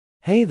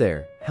Hey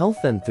there,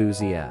 health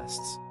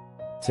enthusiasts.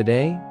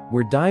 Today,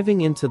 we're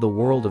diving into the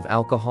world of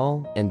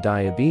alcohol and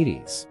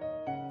diabetes.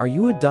 Are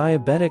you a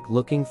diabetic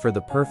looking for the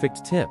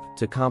perfect tip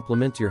to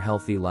complement your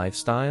healthy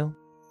lifestyle?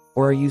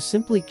 Or are you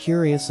simply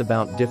curious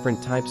about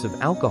different types of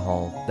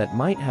alcohol that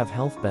might have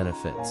health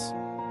benefits?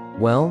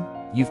 Well,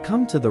 you've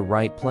come to the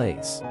right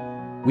place.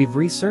 We've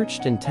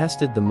researched and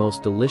tested the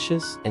most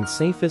delicious and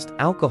safest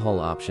alcohol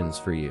options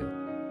for you.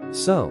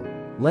 So,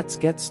 let's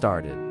get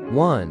started.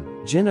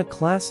 1. Gin, a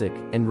classic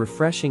and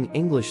refreshing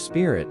English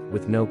spirit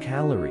with no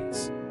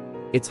calories.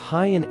 It's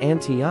high in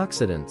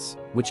antioxidants,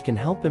 which can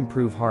help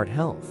improve heart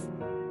health.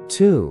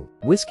 2.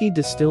 Whiskey,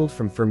 distilled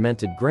from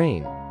fermented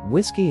grain.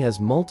 Whiskey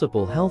has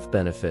multiple health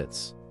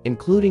benefits,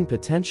 including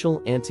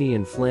potential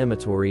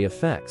anti-inflammatory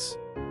effects.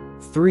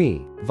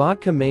 3.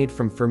 Vodka, made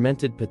from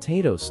fermented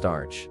potato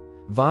starch.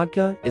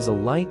 Vodka is a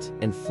light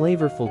and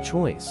flavorful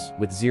choice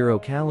with 0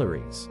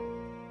 calories.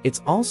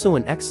 It's also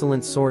an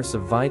excellent source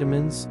of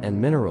vitamins and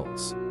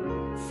minerals.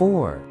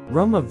 4.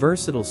 Rum, a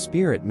versatile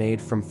spirit made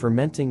from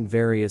fermenting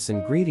various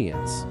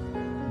ingredients.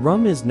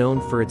 Rum is known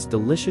for its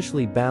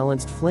deliciously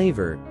balanced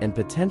flavor and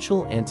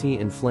potential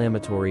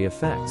anti-inflammatory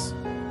effects.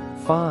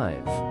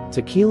 5.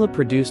 Tequila,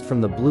 produced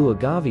from the blue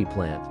agave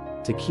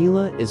plant.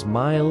 Tequila is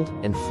mild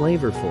and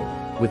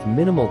flavorful, with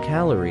minimal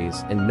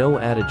calories and no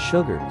added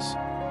sugars.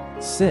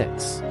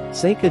 6.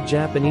 Sake, a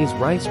Japanese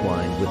rice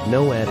wine with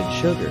no added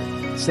sugar.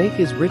 Sake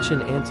is rich in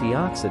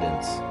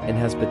antioxidants and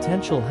has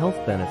potential health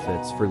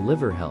benefits for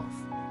liver health.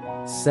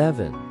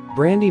 7.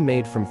 Brandy,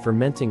 made from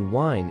fermenting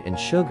wine and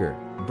sugar.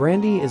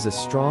 Brandy is a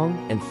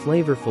strong and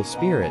flavorful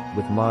spirit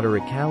with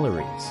moderate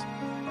calories.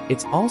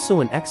 It's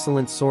also an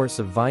excellent source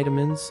of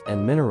vitamins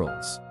and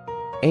minerals.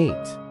 8.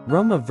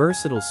 Rum, a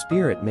versatile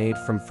spirit made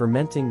from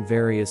fermenting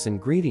various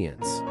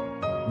ingredients.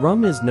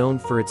 Rum is known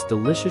for its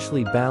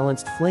deliciously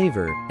balanced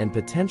flavor and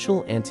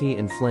potential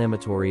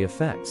anti-inflammatory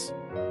effects.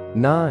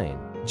 9.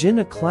 Gin,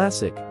 a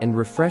classic and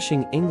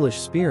refreshing English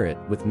spirit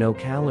with no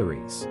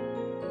calories.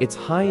 It's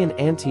high in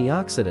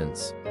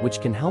antioxidants,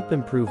 which can help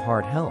improve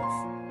heart health.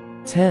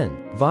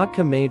 10.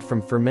 Vodka, made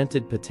from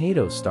fermented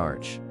potato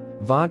starch.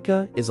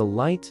 Vodka is a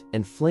light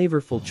and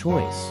flavorful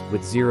choice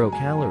with 0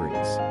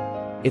 calories.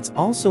 It's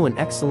also an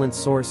excellent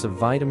source of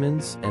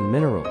vitamins and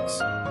minerals.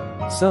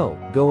 So,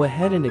 go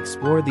ahead and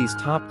explore these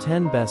top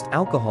 10 best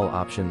alcohol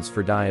options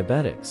for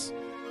diabetics.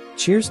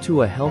 Cheers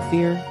to a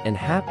healthier and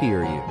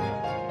happier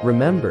you.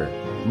 Remember,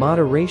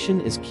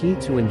 moderation is key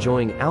to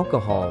enjoying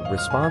alcohol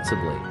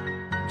responsibly.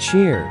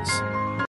 Cheers!